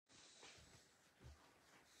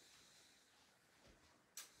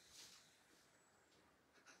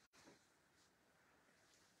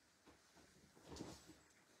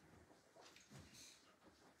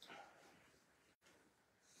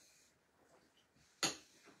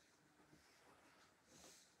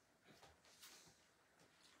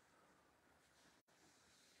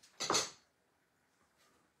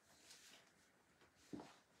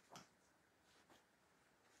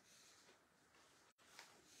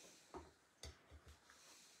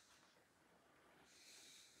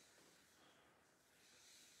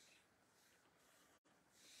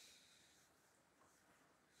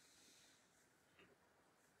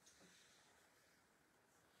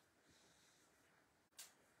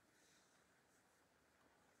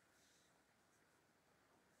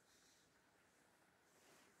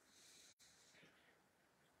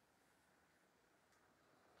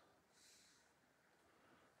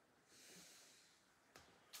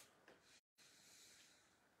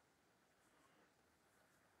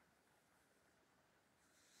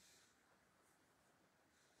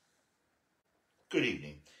Good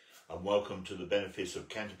evening and welcome to the benefice of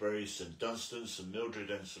Canterbury, St Dunstan, St Mildred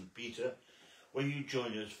and St Peter, where you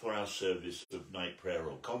join us for our service of night prayer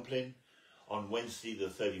or Compline on Wednesday the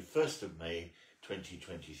 31st of May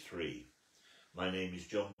 2023. My name is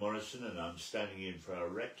John Morrison and I'm standing in for our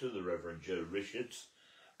rector, the Reverend Joe Richards,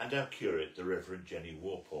 and our curate, the Reverend Jenny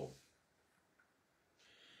Warpole.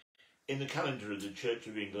 In the calendar of the Church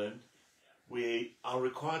of England, we are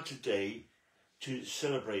required today to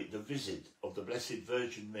celebrate the visit of the Blessed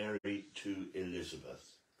Virgin Mary to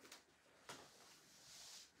Elizabeth.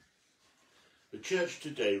 The Church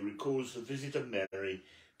today recalls the visit of Mary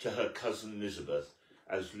to her cousin Elizabeth,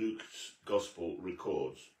 as Luke's Gospel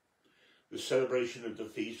records. The celebration of the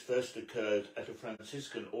feast first occurred at a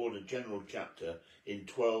Franciscan Order General chapter in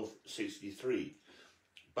 1263,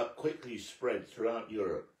 but quickly spread throughout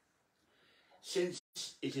Europe. Since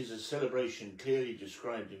it is a celebration clearly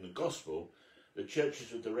described in the Gospel, the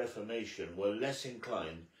churches of the Reformation were less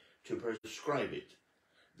inclined to prescribe it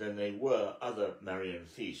than they were other Marian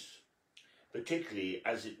feasts, particularly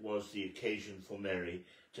as it was the occasion for Mary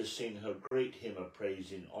to sing her great hymn of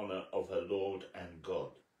praise in honour of her Lord and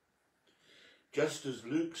God. Just as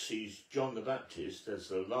Luke sees John the Baptist as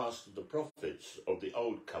the last of the prophets of the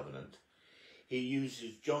Old Covenant, he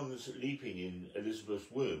uses John's leaping in Elizabeth's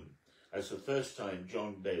womb as the first time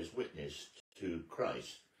John bears witness to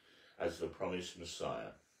Christ as the promised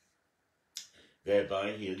Messiah.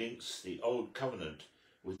 Thereby he links the Old Covenant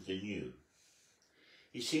with the New.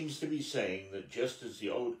 He seems to be saying that just as the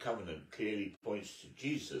Old Covenant clearly points to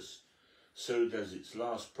Jesus, so does its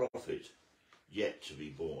last prophet yet to be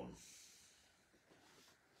born.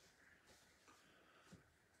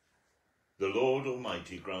 The Lord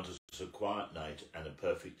Almighty grant us a quiet night and a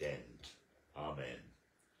perfect end. Amen.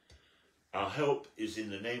 Our help is in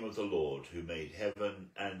the name of the Lord, who made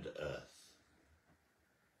heaven and earth.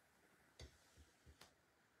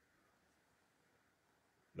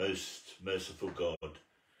 Most merciful God,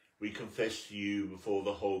 we confess to you before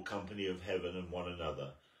the whole company of heaven and one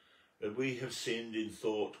another, that we have sinned in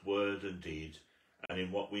thought, word and deed, and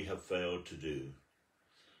in what we have failed to do.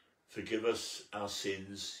 Forgive us our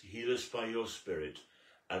sins, heal us by your Spirit,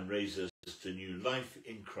 and raise us to new life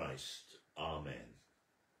in Christ. Amen.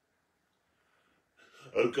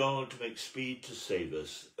 O God, make speed to save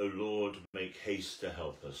us. O Lord, make haste to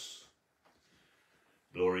help us.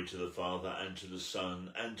 Glory to the Father, and to the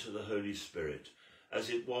Son, and to the Holy Spirit, as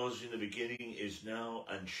it was in the beginning, is now,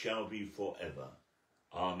 and shall be forever.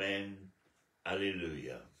 Amen.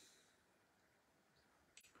 Alleluia.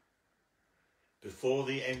 Before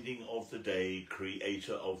the ending of the day,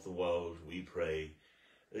 Creator of the world, we pray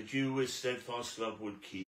that you with steadfast love would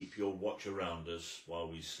keep your watch around us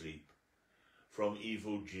while we sleep. From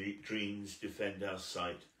evil dreams defend our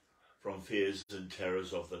sight, from fears and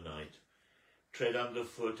terrors of the night. Tread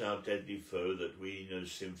underfoot our deadly foe, that we no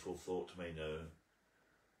sinful thought may know.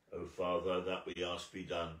 O Father, that we ask be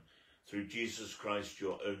done, through Jesus Christ,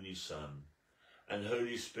 your only Son, and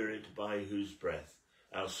Holy Spirit, by whose breath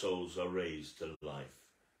our souls are raised to life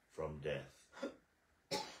from death.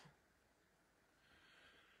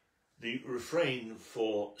 The refrain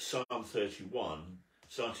for Psalm 31,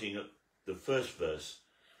 starting at the first verse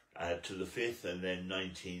to the 5th and then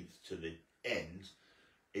 19th to the end,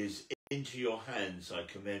 is into your hands I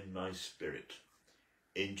commend my spirit.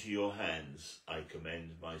 Into your hands I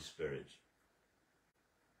commend my spirit.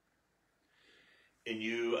 In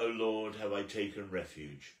you, O Lord, have I taken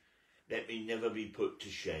refuge. Let me never be put to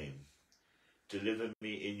shame. Deliver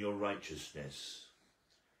me in your righteousness.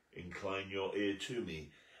 Incline your ear to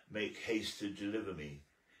me. Make haste to deliver me.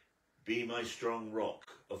 Be my strong rock,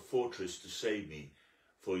 a fortress to save me,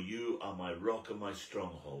 for you are my rock and my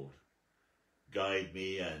stronghold. Guide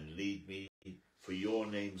me and lead me for your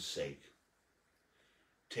name's sake.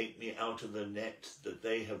 Take me out of the net that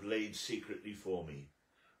they have laid secretly for me,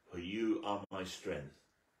 for you are my strength.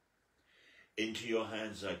 Into your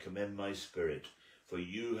hands I commend my spirit, for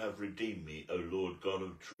you have redeemed me, O Lord God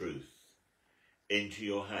of truth. Into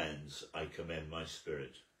your hands I commend my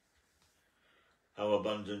spirit. How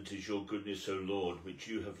abundant is your goodness, O Lord, which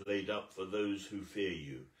you have laid up for those who fear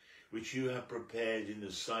you, which you have prepared in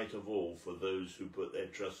the sight of all for those who put their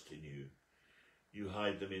trust in you. You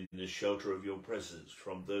hide them in the shelter of your presence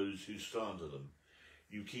from those who slander them.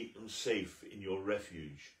 You keep them safe in your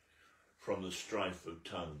refuge from the strife of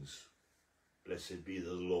tongues. Blessed be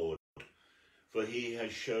the Lord, for he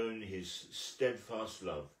has shown his steadfast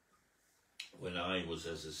love when I was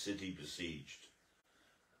as a city besieged.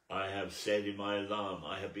 I have said in my alarm,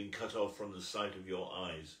 I have been cut off from the sight of your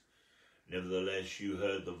eyes. Nevertheless, you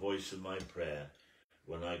heard the voice of my prayer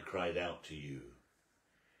when I cried out to you.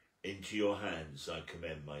 Into your hands I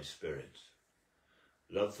commend my spirit.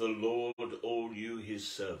 Love the Lord, all you his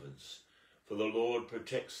servants, for the Lord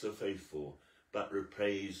protects the faithful, but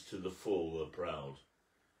repays to the full the proud.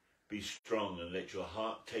 Be strong and let your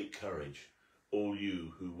heart take courage, all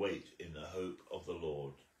you who wait in the hope of the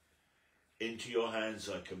Lord. Into your hands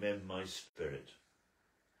I commend my spirit.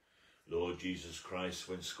 Lord Jesus Christ,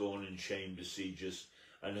 when scorn and shame besiege us,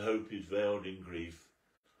 and hope is veiled in grief,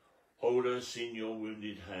 hold us in your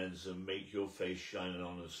wounded hands and make your face shine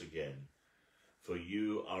on us again. For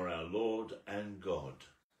you are our Lord and God.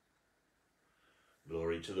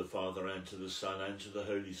 Glory to the Father, and to the Son, and to the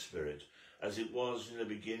Holy Spirit, as it was in the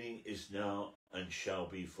beginning, is now, and shall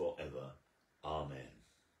be forever. Amen.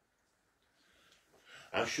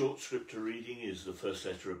 Our short scripture reading is the first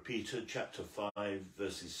letter of Peter, chapter 5,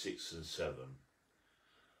 verses 6 and 7.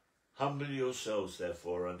 Humble yourselves,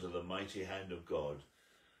 therefore, under the mighty hand of God,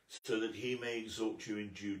 so that he may exalt you in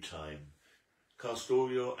due time. Cast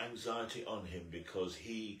all your anxiety on him, because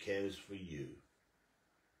he cares for you.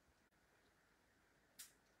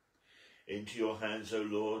 Into your hands, O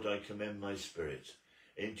Lord, I commend my spirit.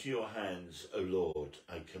 Into your hands, O Lord,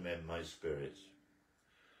 I commend my spirit.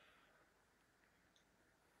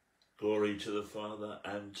 Glory to the Father,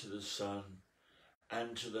 and to the Son,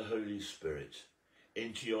 and to the Holy Spirit.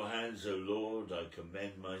 Into your hands, O Lord, I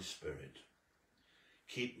commend my spirit.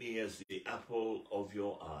 Keep me as the apple of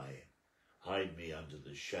your eye. Hide me under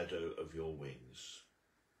the shadow of your wings.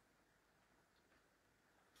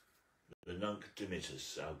 The Nunc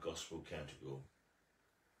Dimittis, our Gospel Canticle.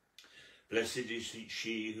 Blessed is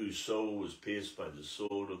she whose soul was pierced by the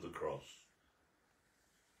sword of the cross.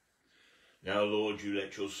 Now, Lord, you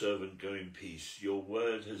let your servant go in peace. Your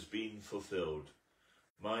word has been fulfilled.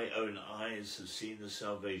 My own eyes have seen the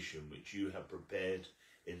salvation which you have prepared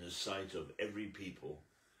in the sight of every people,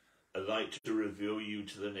 a light to reveal you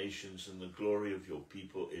to the nations and the glory of your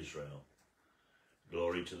people Israel.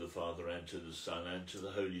 Glory to the Father, and to the Son, and to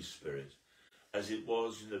the Holy Spirit, as it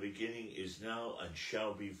was in the beginning, is now, and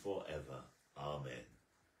shall be forever. Amen.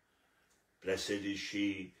 Blessed is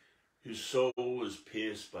she whose soul was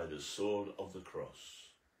pierced by the sword of the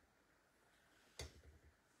cross.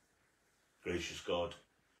 Gracious God,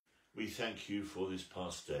 we thank you for this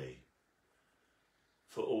past day,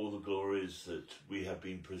 for all the glories that we have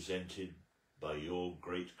been presented by your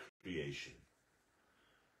great creation.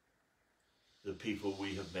 The people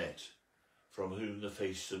we have met, from whom the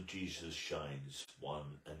face of Jesus shines,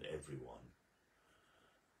 one and every one.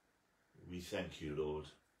 We thank you, Lord,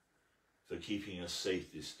 for keeping us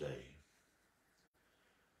safe this day.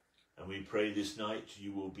 And we pray this night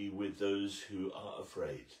you will be with those who are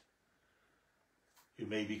afraid, who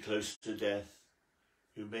may be close to death,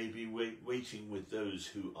 who may be waiting with those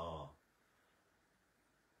who are,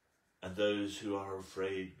 and those who are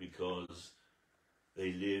afraid because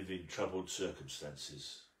they live in troubled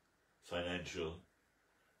circumstances, financial,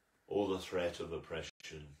 or the threat of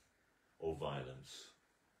oppression or violence.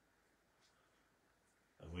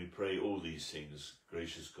 And we pray all these things,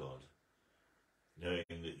 gracious God, knowing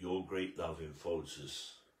that your great love enfolds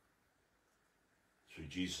us through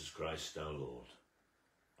Jesus Christ our Lord.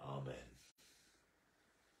 Amen.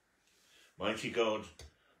 Mighty God,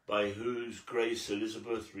 by whose grace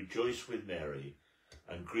Elizabeth rejoiced with Mary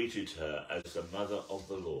and greeted her as the mother of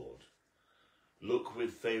the Lord, look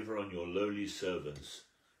with favour on your lowly servants,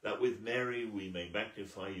 that with Mary we may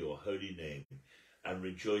magnify your holy name and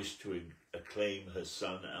rejoice to acclaim her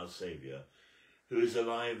Son, our Saviour, who is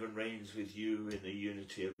alive and reigns with you in the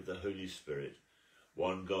unity of the Holy Spirit,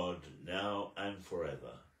 one God, now and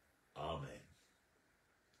forever. Amen.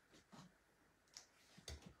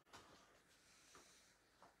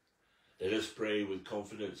 Let us pray with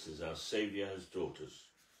confidence as our Saviour has taught us.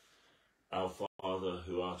 Our Father,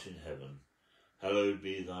 who art in heaven, hallowed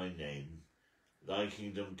be thy name. Thy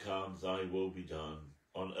kingdom come, thy will be done,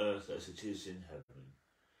 on earth as it is in heaven.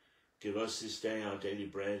 Give us this day our daily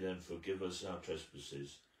bread, and forgive us our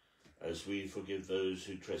trespasses, as we forgive those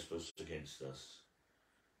who trespass against us.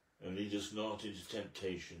 And lead us not into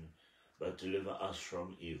temptation, but deliver us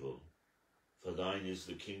from evil. For thine is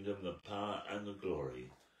the kingdom, the power, and the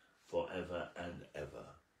glory, forever and ever.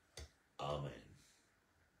 Amen.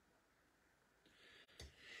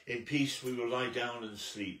 In peace we will lie down and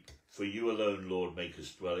sleep, for you alone, Lord, make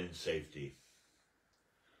us dwell in safety.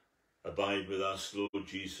 Abide with us, Lord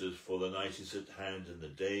Jesus, for the night is at hand and the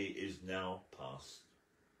day is now past.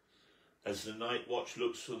 As the night watch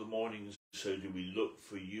looks for the morning, so do we look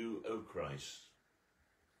for you, O Christ.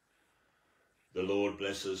 The Lord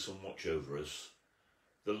bless us and watch over us.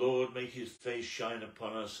 The Lord make his face shine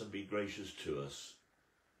upon us and be gracious to us.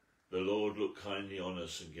 The Lord look kindly on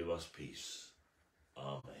us and give us peace.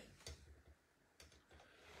 Amen.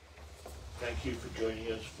 Thank you for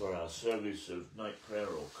joining us for our service of night prayer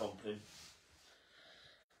or Compline.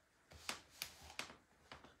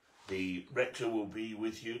 The rector will be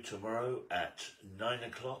with you tomorrow at 9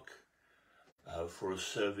 o'clock for a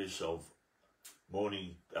service of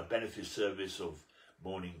a benefit service of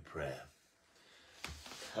morning prayer.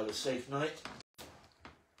 Have a safe night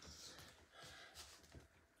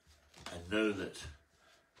and know that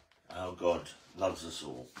our God loves us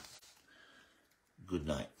all. Good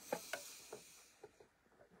night.